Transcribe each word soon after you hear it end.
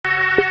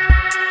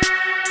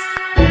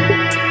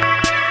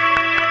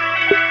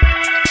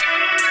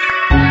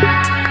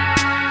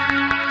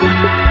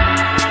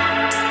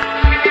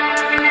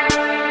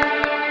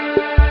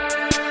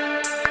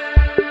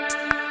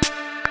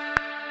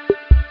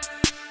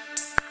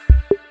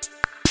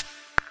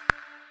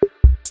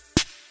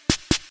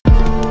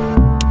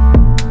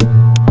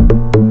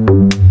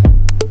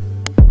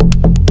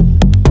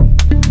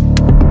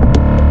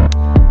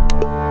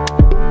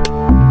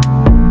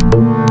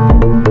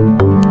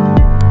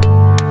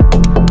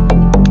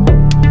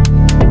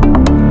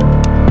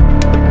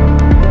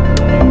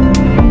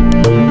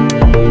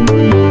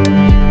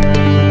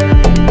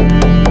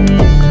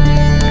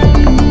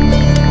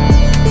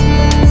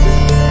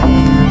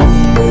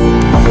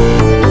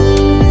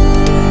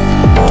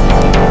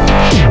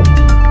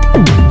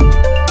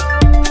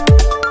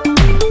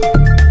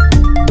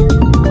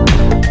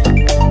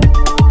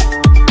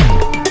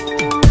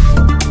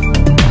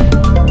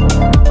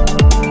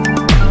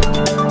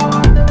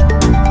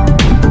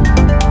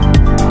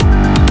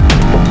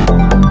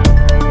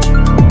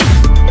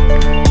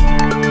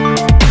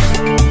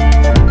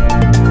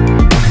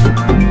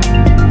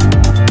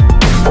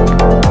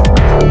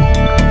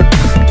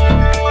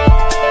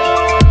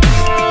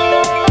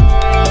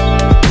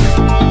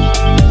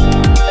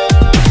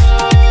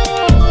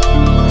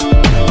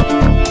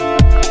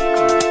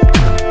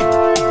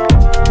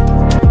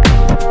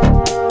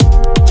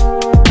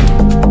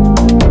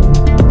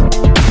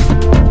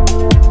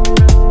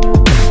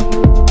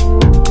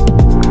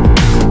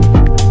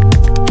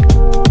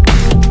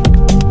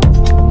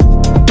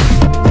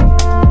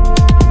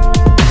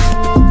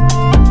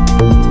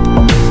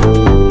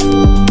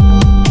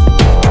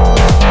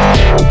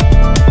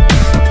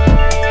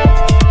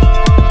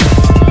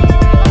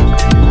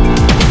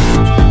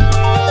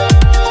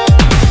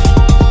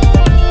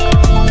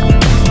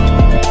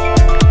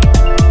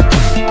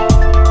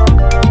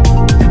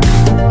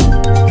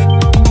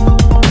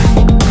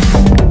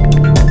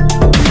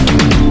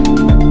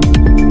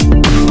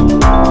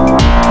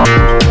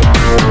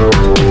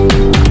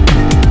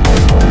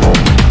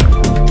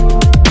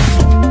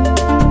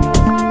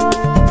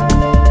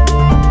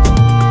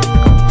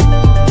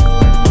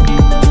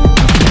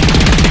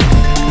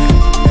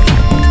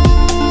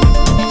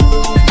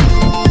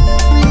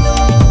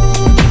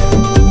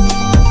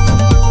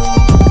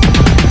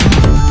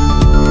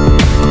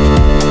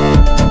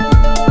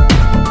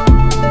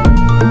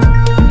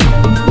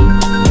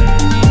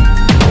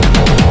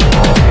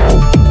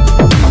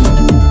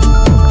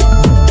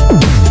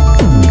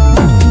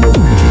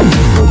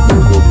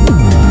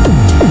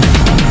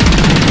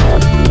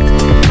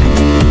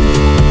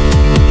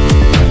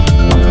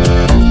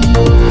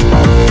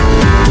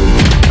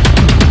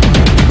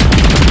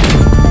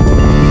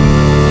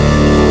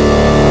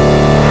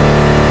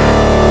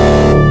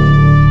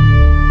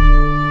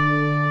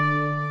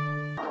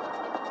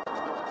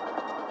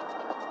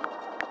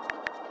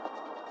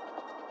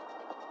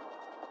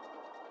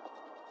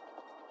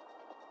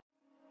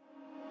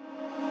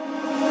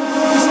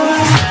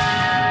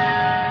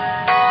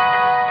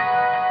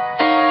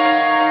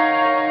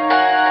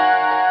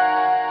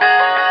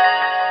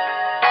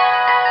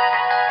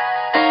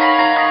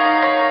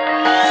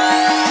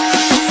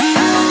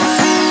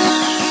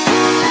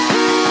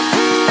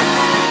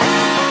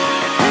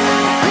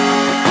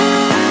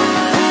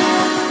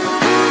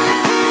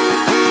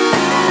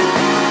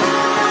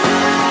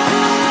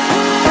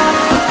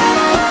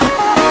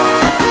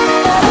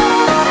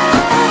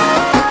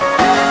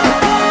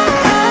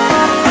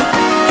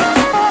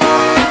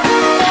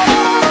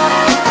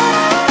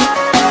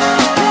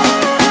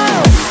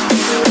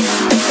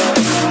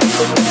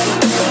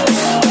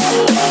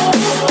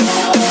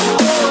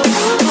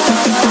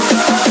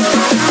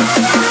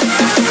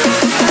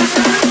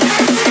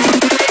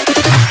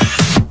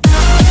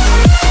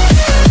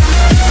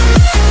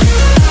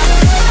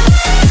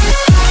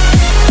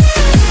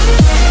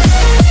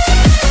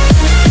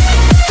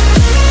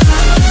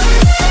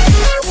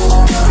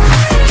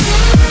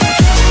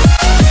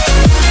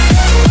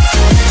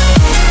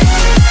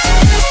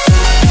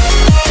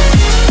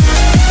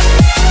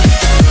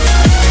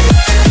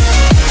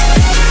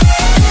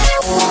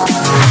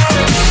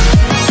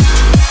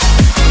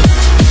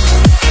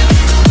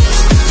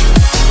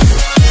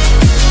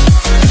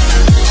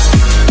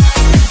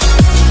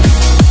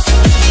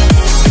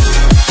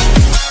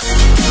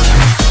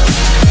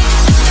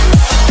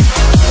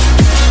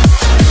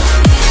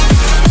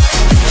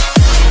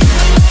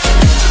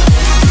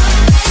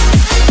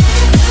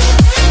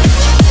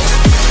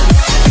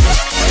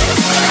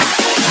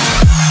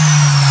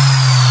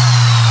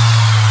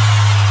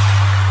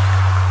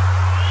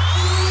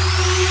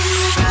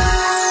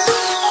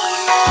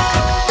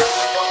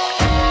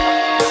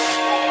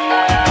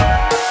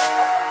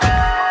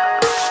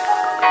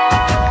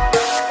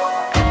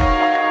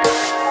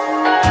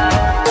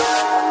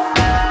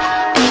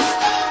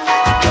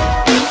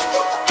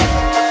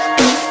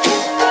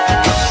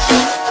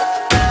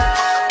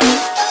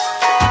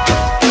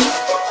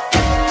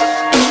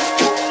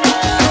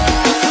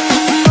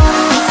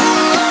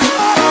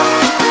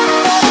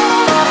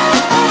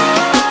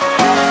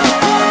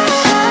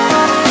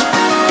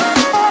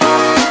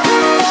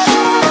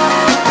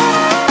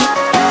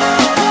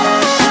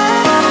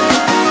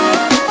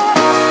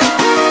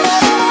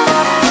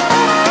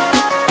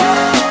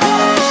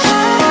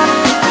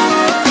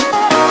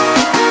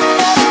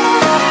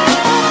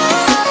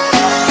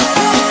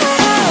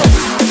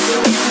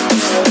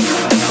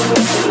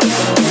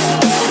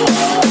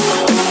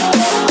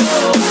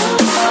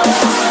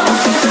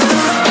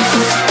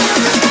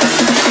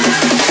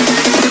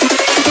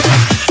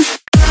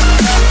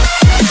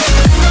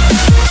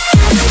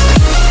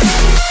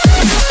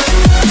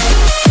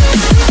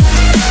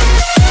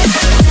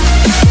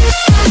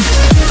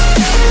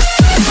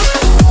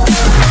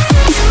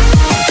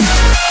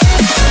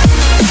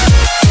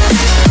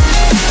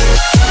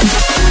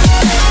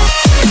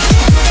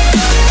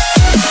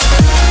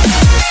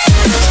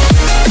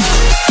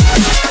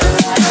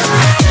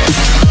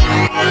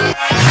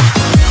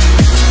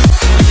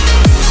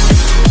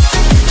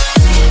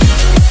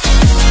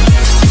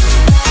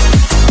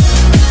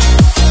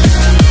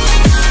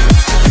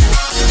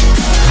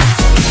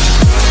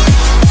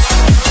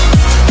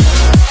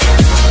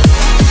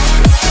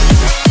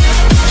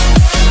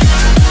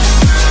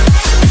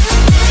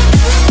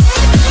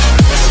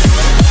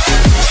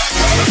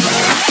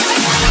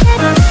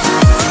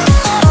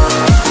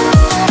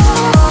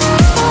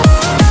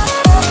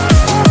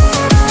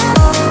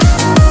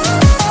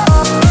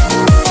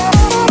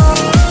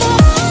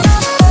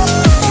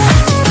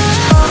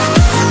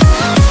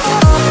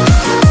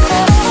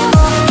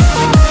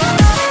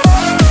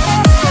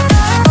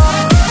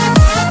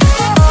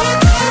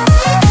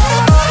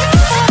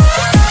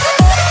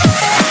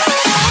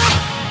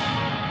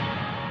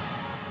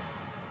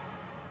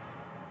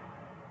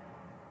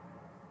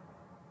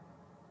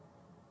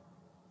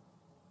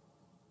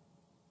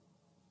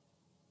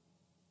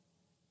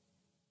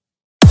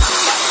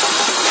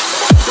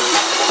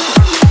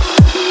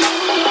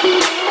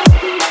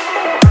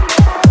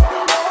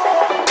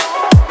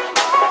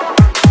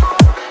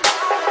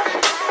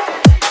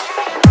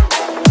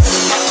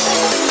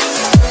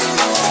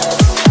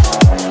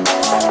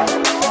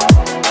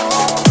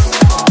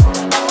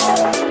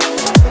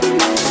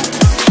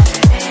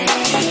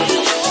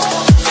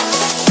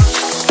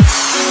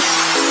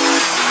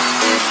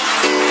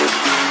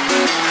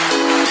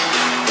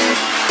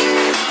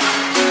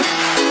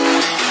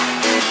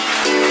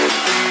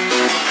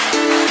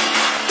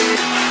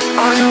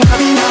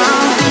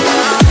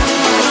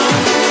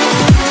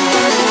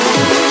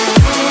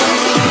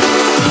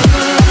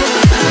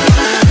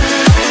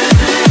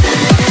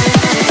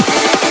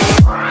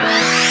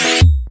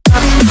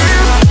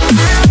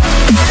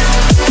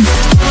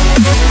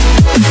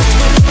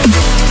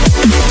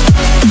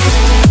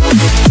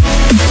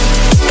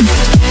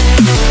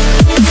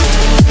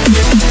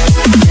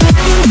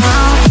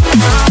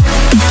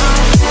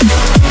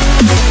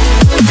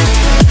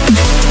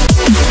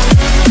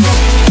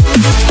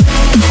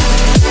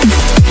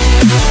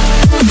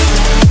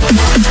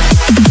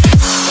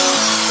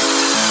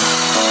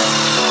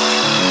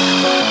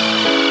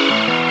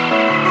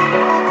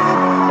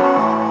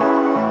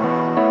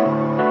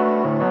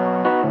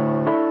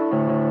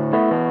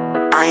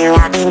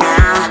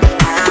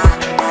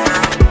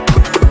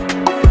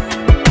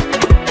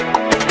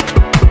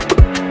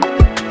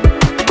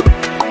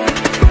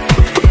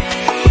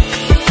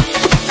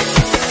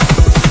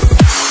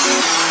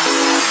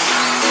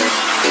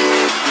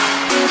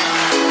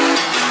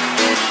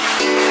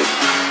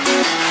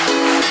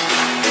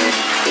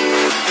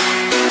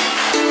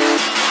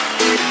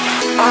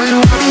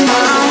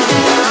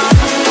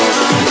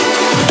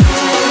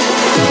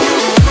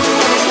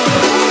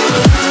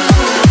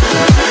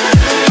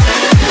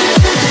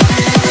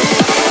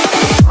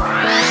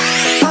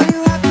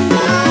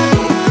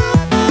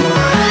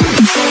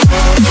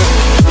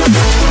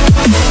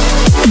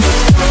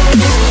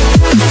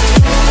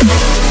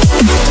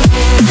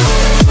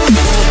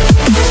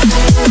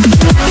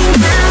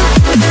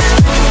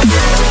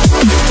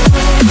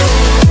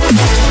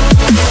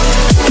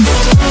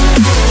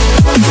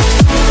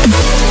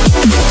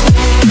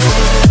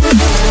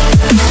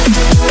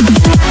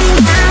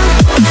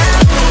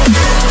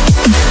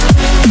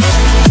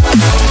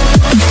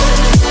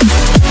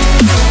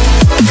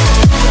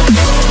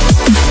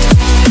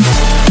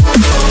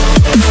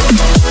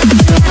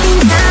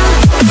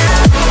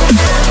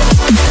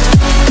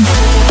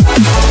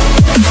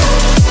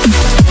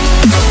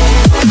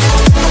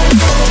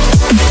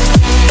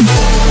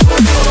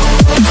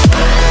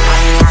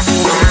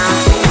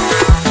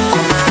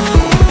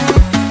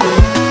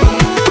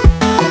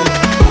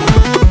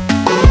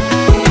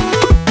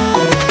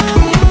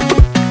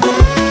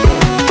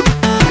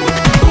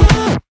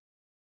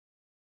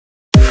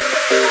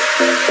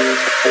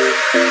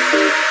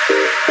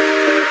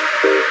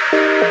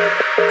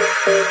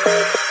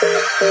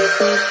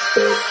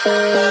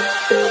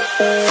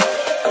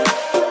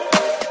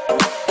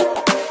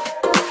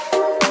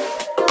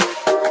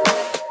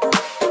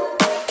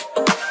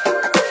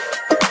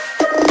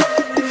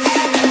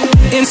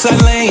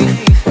Inside lane,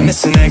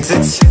 missing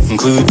exits,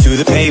 glued to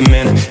the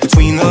pavement.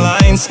 Between the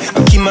lines,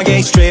 I'm keeping my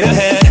gaze straight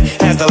ahead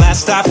as the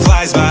last stop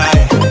flies by.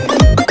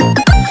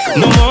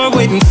 No more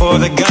waiting for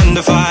the gun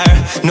to fire,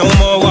 no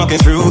more walking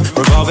through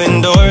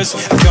revolving doors.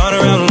 I've gone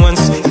around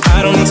once, and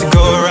I don't need to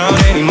go around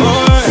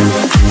anymore.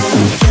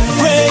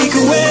 Break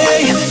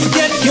away,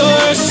 forget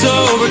your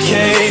sober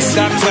case.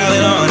 Stop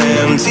dwelling on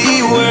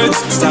empty words,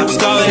 stop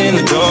stalling in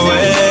the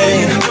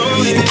doorway,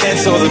 and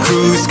cancel the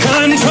cruise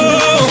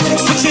control.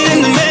 Switch it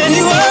in the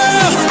manual.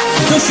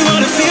 Don't you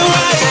wanna feel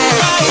right?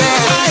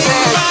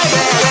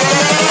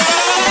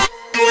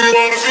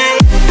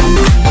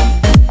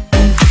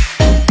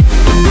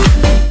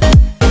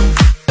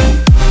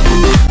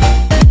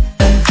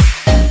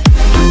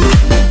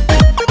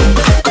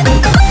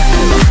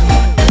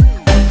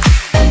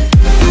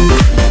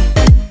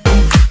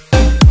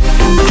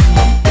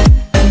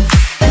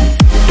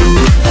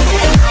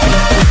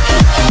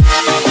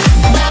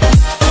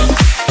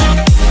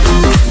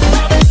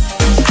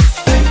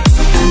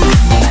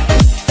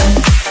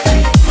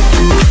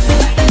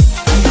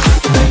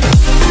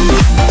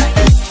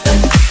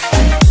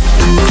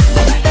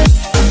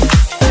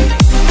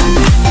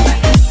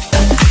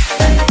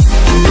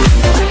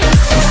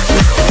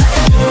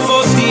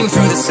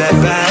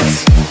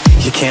 Setbacks,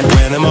 you can't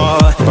win them all,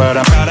 but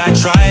I'm proud I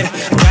tried.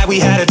 Glad we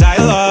had a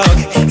dialogue,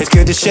 it's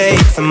good to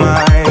shape the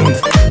mind.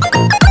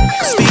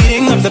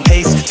 Speeding up the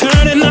pace,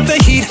 turning up the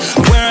heat,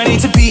 where I need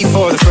to be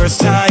for the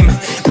first time.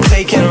 I'm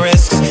taking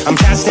risks, I'm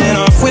casting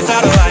off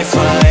without a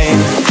lifeline.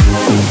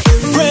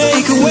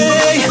 Break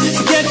away,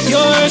 forget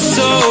your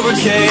sober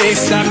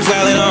case. Stop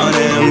dwelling on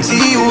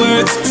empty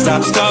words,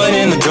 stop stalling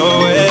in the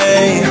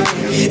doorway,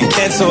 and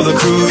cancel the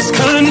cruise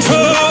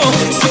control.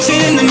 Switch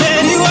it in the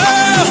manual.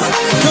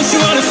 Don't you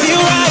wanna feel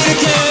right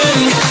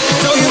again?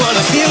 Don't you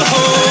wanna feel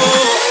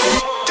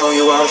whole? Don't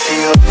you wanna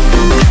feel?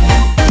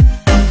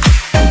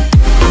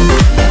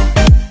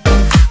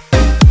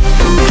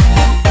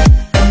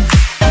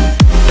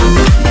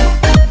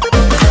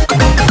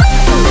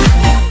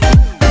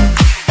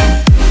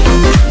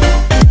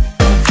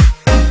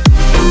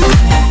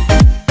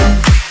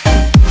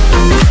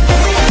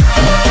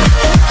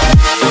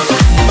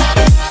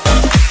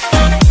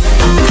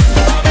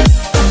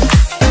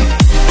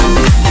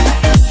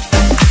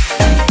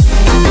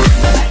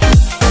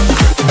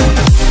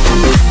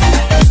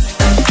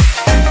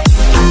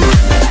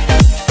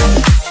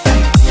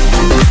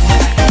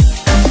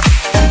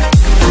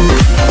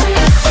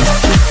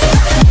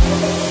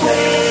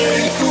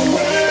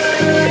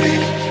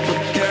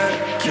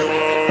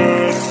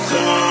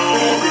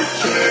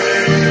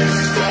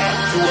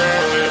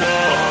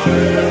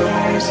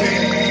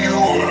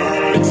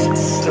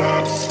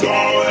 Stop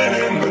stalling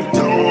in the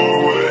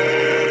doorway.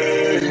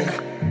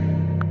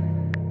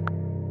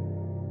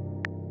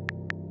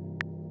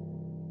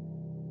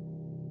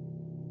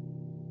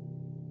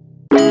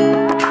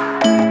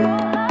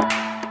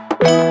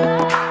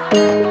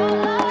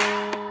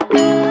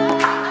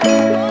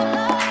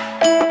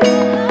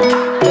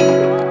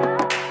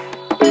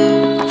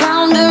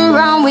 Round and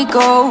round we go,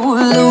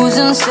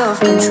 losing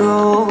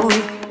self-control.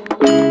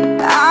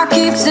 I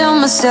keep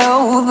telling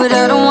myself, but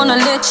I don't wanna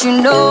let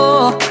you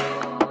know.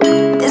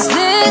 Is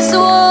this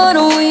what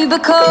we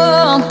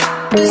become?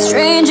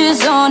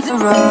 Strangers on the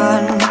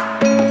run,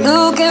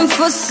 looking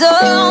for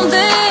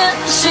something,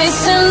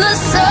 chasing the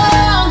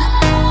sun.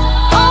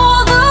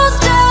 All those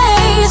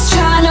days,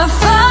 trying to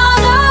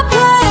find a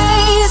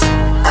place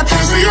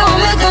where you'll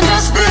make them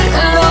just be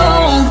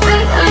alone, be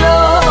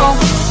alone.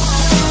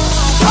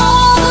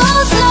 All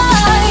those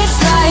nights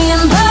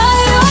lying by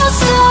your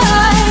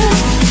side,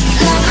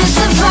 like a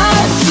surprise.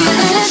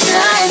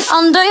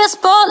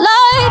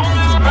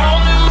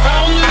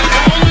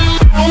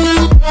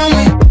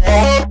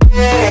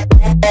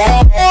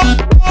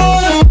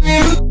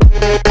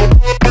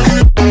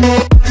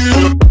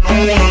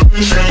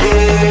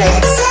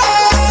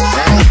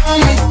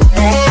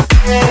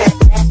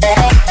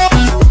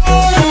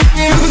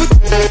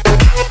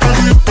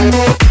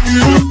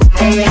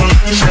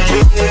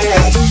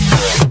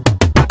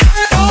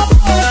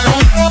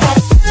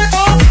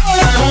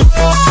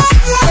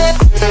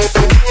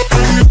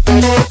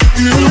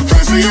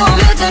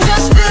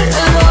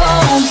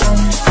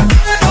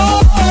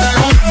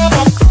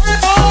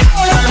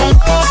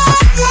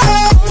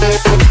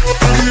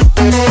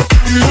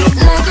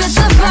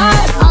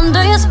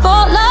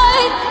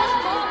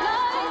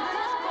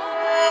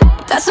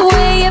 That's the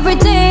way every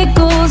day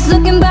goes.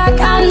 Looking back,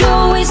 I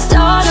know we started